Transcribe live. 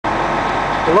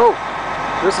Hello,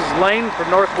 this is Lane from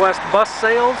Northwest Bus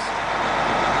Sales.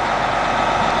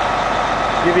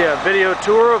 Give you a video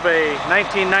tour of a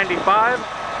 1995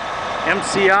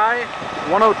 MCI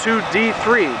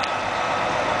 102D3.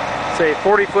 It's a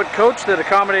 40-foot coach that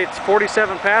accommodates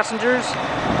 47 passengers,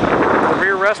 a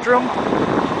rear restroom,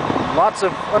 lots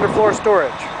of underfloor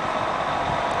storage.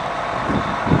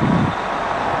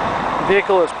 The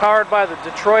vehicle is powered by the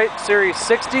Detroit Series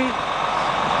 60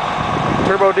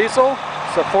 turbo diesel.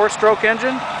 It's a 4-stroke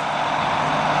engine.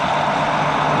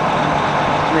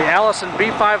 And the Allison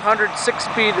B500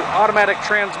 6-speed automatic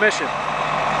transmission.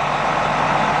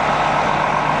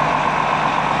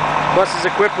 The bus is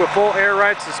equipped with full air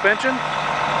ride suspension.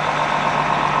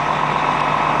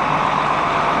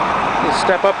 We'll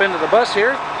step up into the bus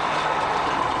here.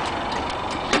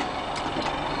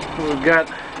 We've got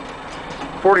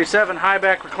 47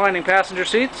 high-back reclining passenger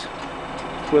seats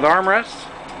with armrests.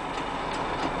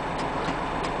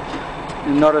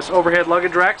 You notice overhead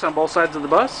luggage racks on both sides of the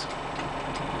bus.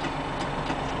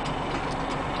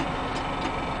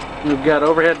 We've got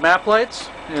overhead map lights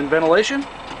and ventilation.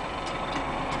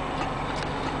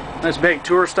 Nice big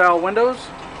tour style windows.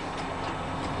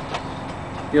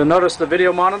 You'll notice the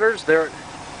video monitors.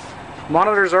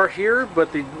 Monitors are here,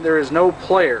 but there is no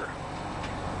player.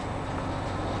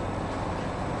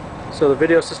 So the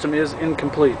video system is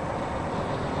incomplete.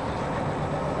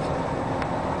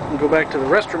 We'll go back to the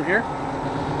restroom here.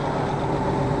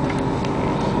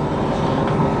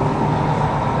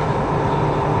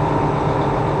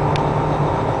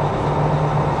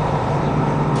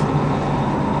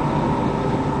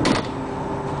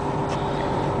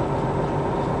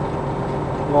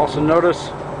 You'll also notice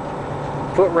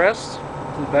footrests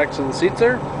in the backs of the seats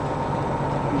there.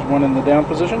 There's one in the down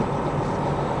position.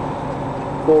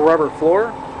 Full rubber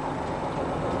floor.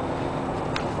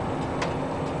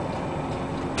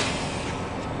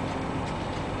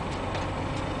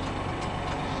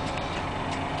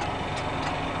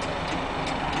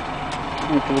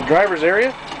 Into the driver's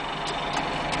area.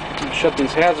 Shut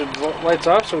these hazard lights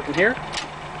off so we can hear.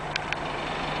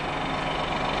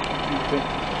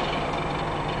 Okay.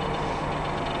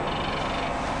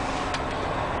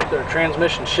 Their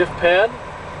transmission shift pad,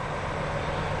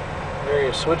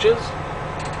 various switches,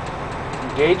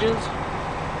 and gauges,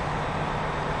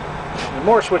 and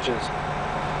more switches.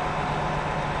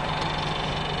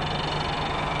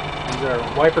 These are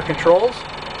wiper controls.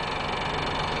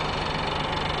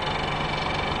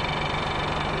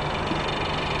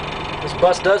 This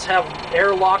bus does have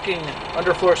air locking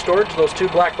underfloor storage, those two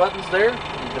black buttons there.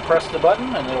 You depress the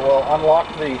button and it will unlock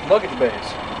the luggage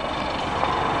bays.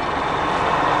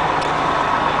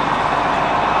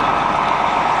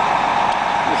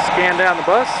 Scan down the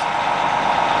bus.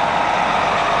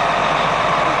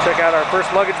 Check out our first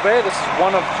luggage bay. This is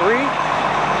one of 3.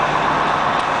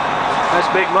 Nice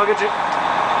big luggage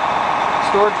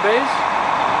storage bays.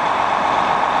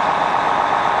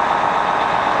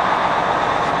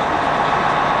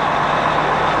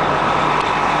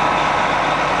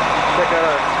 Check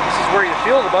out this is where you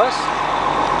fuel the bus.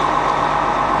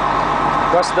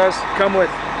 The bus does come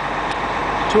with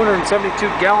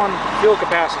 272-gallon fuel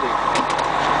capacity.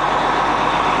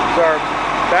 This is our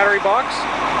battery box.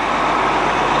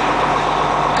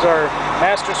 This is our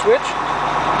master switch.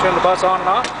 Turn the bus on and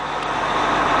off.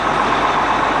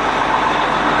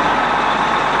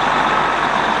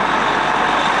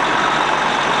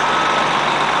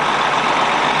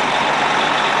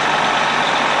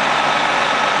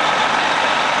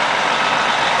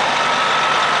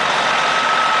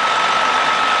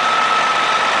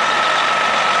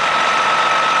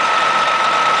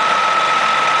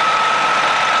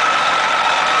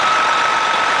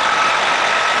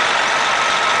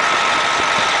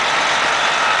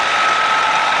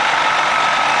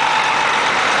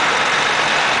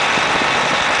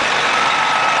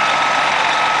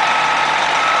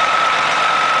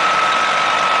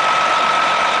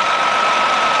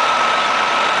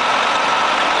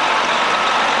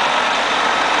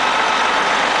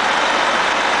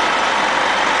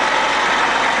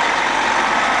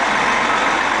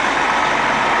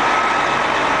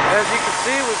 As you can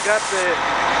see, we've got the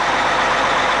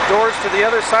doors to the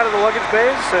other side of the luggage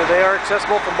bays, so they are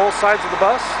accessible from both sides of the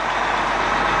bus.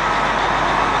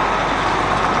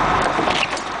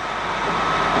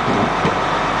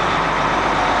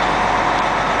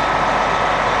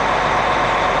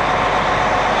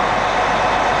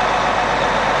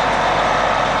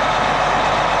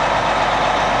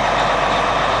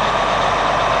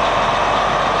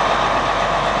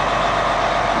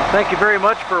 Thank you very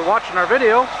much for watching our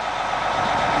video.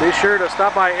 Be sure to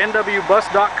stop by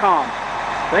nwbus.com.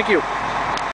 Thank you.